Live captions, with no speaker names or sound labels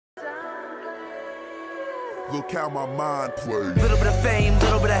Look how my mind plays. Little bit of fame,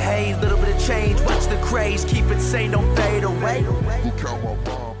 little bit of hate, little bit of change. Watch the craze, keep it sane, don't fade away. Look how my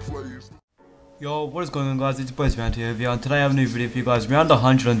mind plays. Yo, what is going on, guys? It's Boys Round here, and today I have a new video for you guys. Round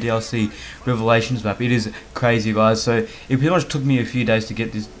 100 on DLC Revelations map. It is crazy, guys. So it pretty much took me a few days to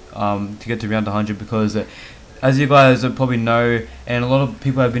get this, to get to round 100 because, as you guys probably know, and a lot of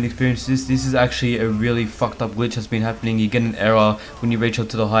people have been experiencing this is actually a really fucked up glitch that's been happening. You get an error when you reach up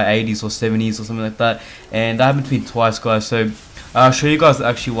to the high 80s or 70s or something like that, and that happened to me twice, guys. So I'll show you guys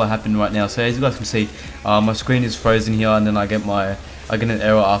actually what happened right now. So as you guys can see, my screen is frozen here, and then I get an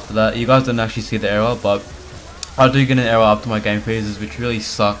error after that. You guys don't actually see the error, but I do get an error after my game freezes, which really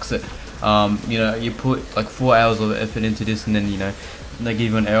sucks. You know, you put like 4 hours of effort into this, and then, you know, they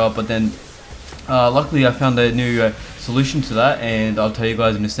give you an error. But then luckily I found a new solution to that, and I'll tell you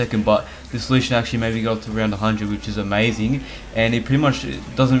guys in a second. But the solution actually made me go up to around 100, which is amazing, and it pretty much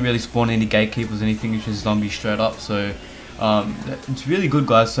doesn't really spawn any gatekeepers or anything. It's just zombies straight up. So it's really good,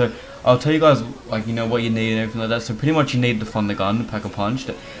 guys. So I'll tell you guys, like, you know, what you need and everything like that. So pretty much you need the Thunder Gun, the Pack-a-Punch,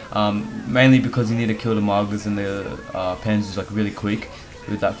 mainly because you need to kill the Marglas and the Panzers like really quick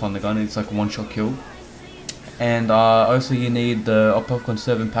with that Thunder Gun. It's like a one-shot kill. And also you need the Popcorn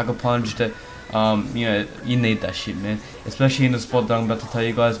Serve and Pack-a-Punch. That you know, you need that shit, man. Especially in the spot that I'm about to tell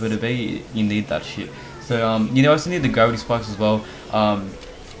you guys where to be, you need that shit. So you also need the Gravity Spikes as well.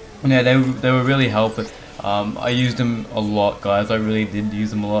 You know, they were really helpful. I used them a lot, guys. I really did use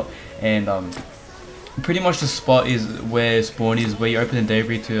them a lot. And pretty much the spot is where spawn is, where you open the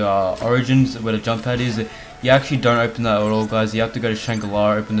debris to Origins, where the jump pad is. You actually don't open that at all, guys. You have to go to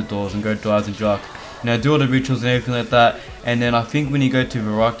Shangri-La, open the doors, and go to Dryas and Jark. You know, do all the rituals and everything like that. And then I think when you go to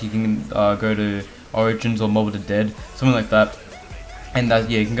Varrock, you can go to Origins or Mob of the Dead, something like that. And that,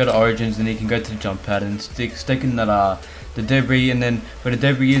 yeah, you can go to Origins, and you can go to the jump pad and stick in that the debris. And then where the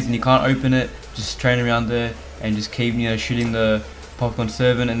debris is and you can't open it, just train around there and just keep, you know, shooting the Popcorn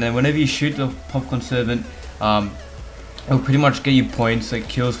Servant. And then whenever you shoot the Popcorn Servant, it'll pretty much get you points, like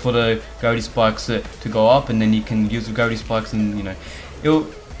kills for the Gravity Spikes to go up, and then you can use the Gravity Spikes, and, you know,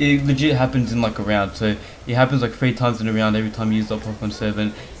 it legit happens in like a round. So it happens like 3 times in a round every time you use the Popcorn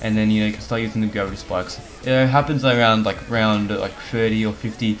Servant, and then, you know, you can start using the Gravity Spikes. It happens around like round 30 or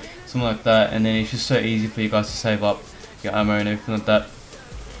 50, something like that, and then it's just so easy for you guys to save up your ammo and everything like that.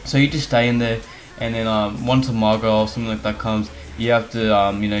 So you just stay in there, and then once a Margla or something like that comes, you have to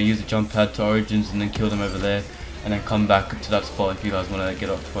you know, use the jump pad to Origins and then kill them over there, and then come back to that spot if you guys want to get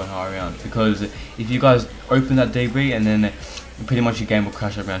up to a high round. Because if you guys open that debris, and then pretty much your game will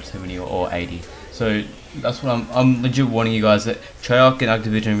crash at around 70 or 80. So that's what I'm legit warning you guys, that Treyarch and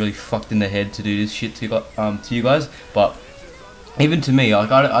Activision really fucked in the head to do this shit to you guys. But even to me,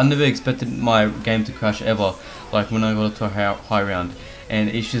 like, I never expected my game to crash ever, like when I got up to a high round. And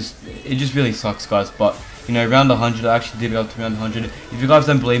it just really sucks, guys. But, you know, round 100, I actually did go up to round 100. If you guys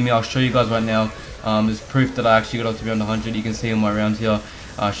don't believe me, I'll show you guys right now. There's proof that I actually got up to round 100. You can see on my rounds here.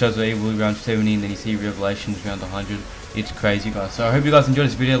 Shows the Evil round 70, and then you see Revelations round 100. It's crazy, guys. So I hope you guys enjoyed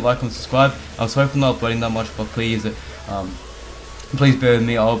this video. Like and subscribe. I'm sorry for not uploading that much, but please bear with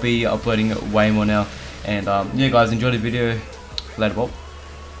me. I'll be uploading way more now. And yeah, guys, enjoy the video. Later, Bob.